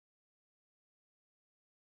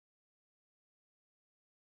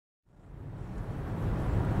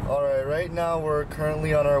right now we're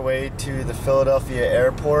currently on our way to the Philadelphia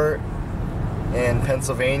airport in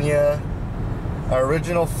Pennsylvania. Our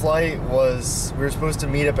original flight was, we were supposed to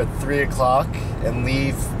meet up at 3 o'clock and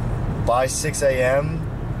leave by 6 a.m.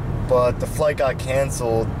 but the flight got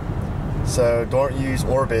canceled, so don't use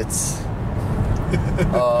Orbitz.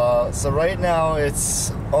 So right now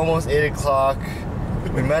it's almost 8 o'clock.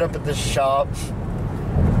 We met up at the shop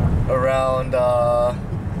around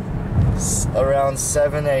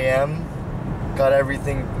 7 a.m. Got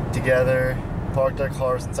everything together, parked our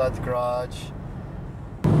cars inside the garage.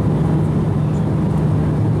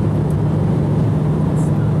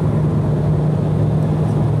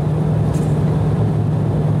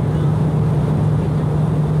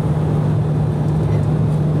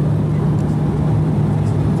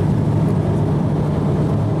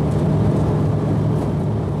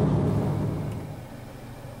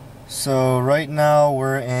 So right now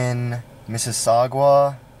we're in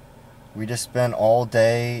Mississauga. We just spent all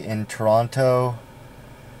day in Toronto.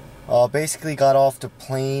 Basically got off the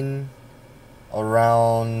plane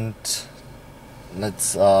around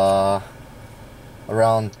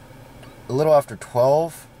around a little after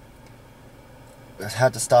 12.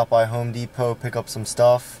 Had to stop by Home Depot, pick up some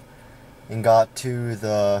stuff, and got to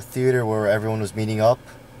the theater where everyone was meeting up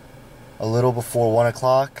a little before 1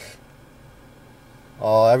 o'clock.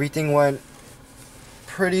 Everything went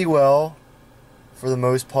pretty well for the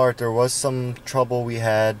most part. There was some trouble we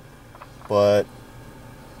had, but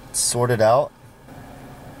sorted out.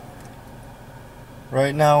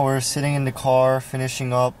 Right now we're sitting in the car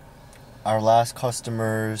finishing up our last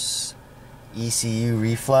customer's ECU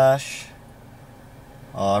reflash.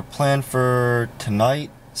 Our plan for tonight: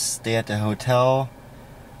 stay at the hotel,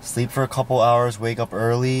 sleep for a couple hours, wake up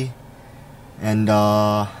early, and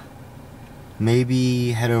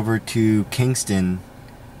maybe head over to Kingston,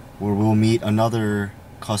 where we'll meet another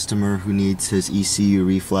customer who needs his ECU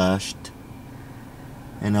reflashed.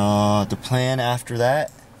 And the plan after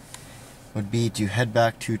that would be to head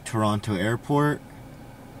back to Toronto Airport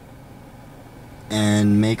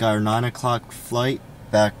and make our 9 o'clock flight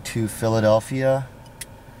back to Philadelphia.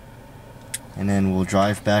 And then we'll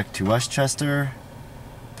drive back to Westchester,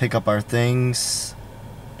 pick up our things,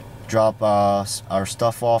 drop our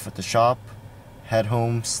stuff off at the shop, head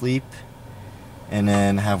home, sleep, and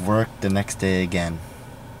then have work the next day again.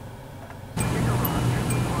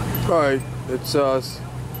 Alright, it's 8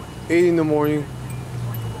 in the morning.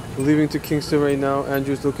 We're leaving to Kingston right now.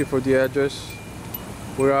 Andrew's looking for the address.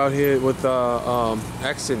 We're out here with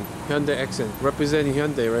Accent, Hyundai Accent, representing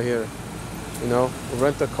Hyundai right here. You know, we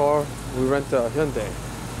rent a car, we rent a Hyundai.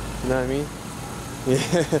 You know what I mean?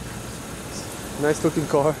 Yeah. Nice looking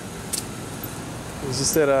car. It's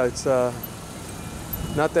just that it's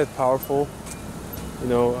not that powerful. You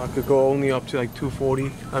know, I could go only up to like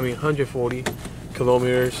 140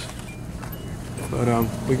 kilometers. But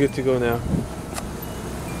we're good to go now.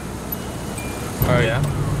 Alright. Yeah.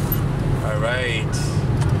 Alright.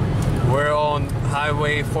 We're on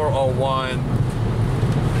Highway 401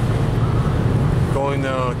 going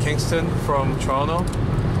to Kingston from Toronto.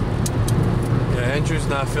 Yeah, Andrew's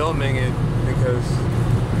not filming it because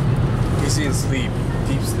he's in sleep,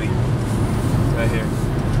 deep sleep. Right here.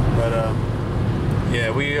 But yeah,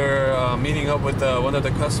 we are meeting up with one of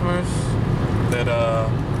the customers that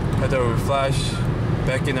had a flash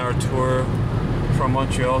back in our tour from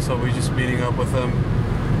Montreal, so we're just meeting up with him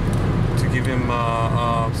to give him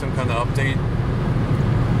some kind of update.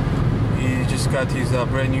 He just got his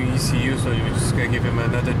brand new ECU, so we're just gonna give him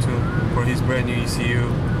another tune for his brand new ECU.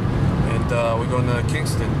 And we're going to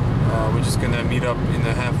Kingston. We're just gonna meet up in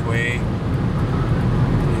the halfway,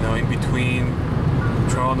 you know, in between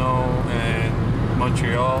Toronto and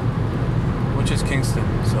Montreal, which is Kingston.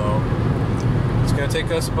 So it's gonna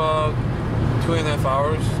take us about 2.5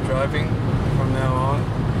 hours driving from now on.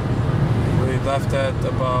 We left at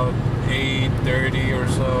about 8:30 or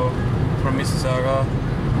so from Mississauga.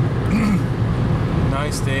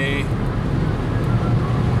 Nice day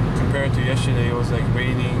compared to yesterday. It was like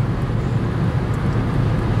raining,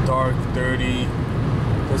 dark, dirty,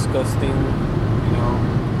 disgusting, you know.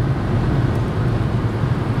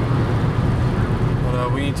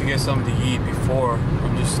 But we need to get something to eat before.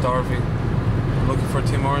 I'm just starving. I'm looking for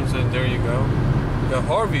Tim Hortons, and there you go. The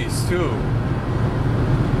Harvey's too.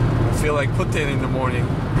 I feel like Putin in the morning.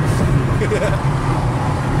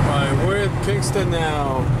 Alright, we're at Kingston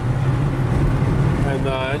now. And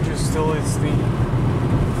Andrew's still asleep.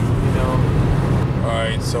 You know.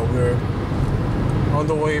 Alright, so we're on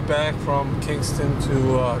the way back from Kingston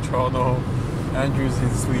to Toronto. Andrew's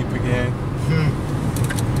in sleep again.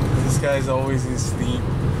 This guy's always in sleep.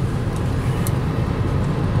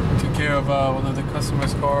 Took care of one of the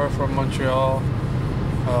customers' car from Montreal.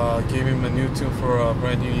 Gave him a new tune for a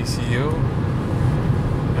brand new ECU,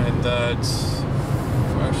 and it's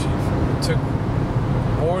actually took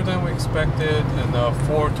more than we expected, and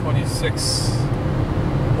 4:26.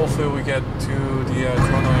 Hopefully we get to the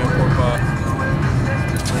Toronto airport by.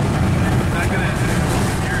 Not gonna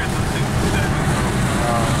hear it, something.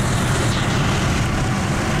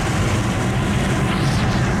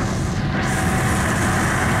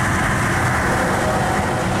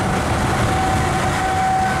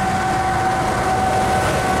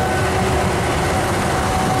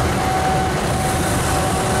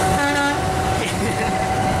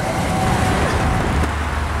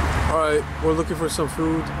 We're looking for some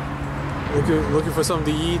food, looking for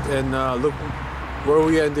something to eat, and look where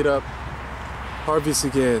we ended up. Harvey's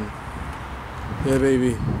again. Yeah,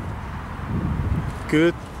 baby.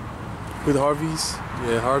 Good Harvey's.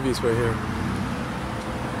 Yeah, Harvey's right here.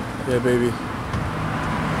 Yeah, baby.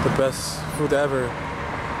 The best food ever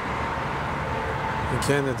in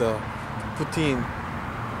Canada.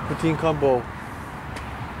 Poutine combo.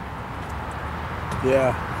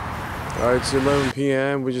 Yeah. Alright, it's 11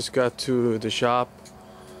 p.m. We just got to the shop,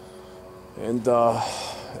 and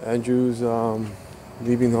Andrew's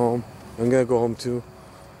leaving home. I'm gonna go home too,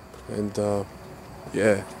 and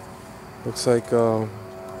yeah, looks like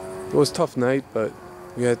it was a tough night, but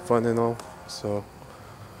we had fun and all. So,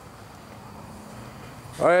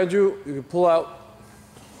 alright, Andrew, you can pull out.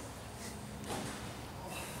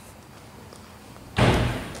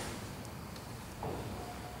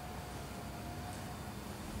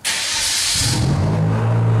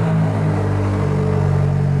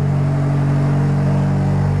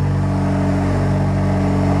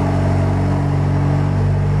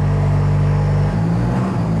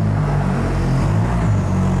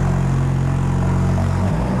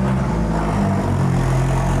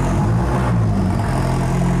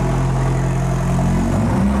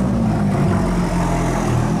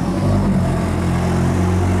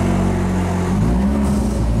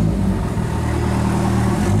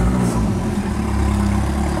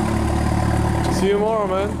 See you tomorrow,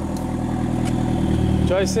 man.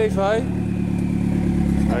 Drive safe, hi?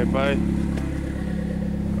 Alright, bye.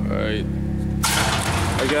 Alright.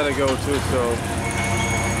 I gotta go too, so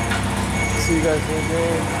see you guys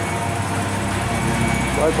again.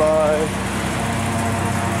 Bye bye.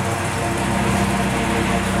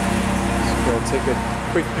 Just gonna take a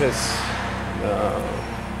quick piss.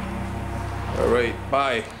 Alright,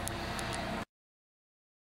 bye.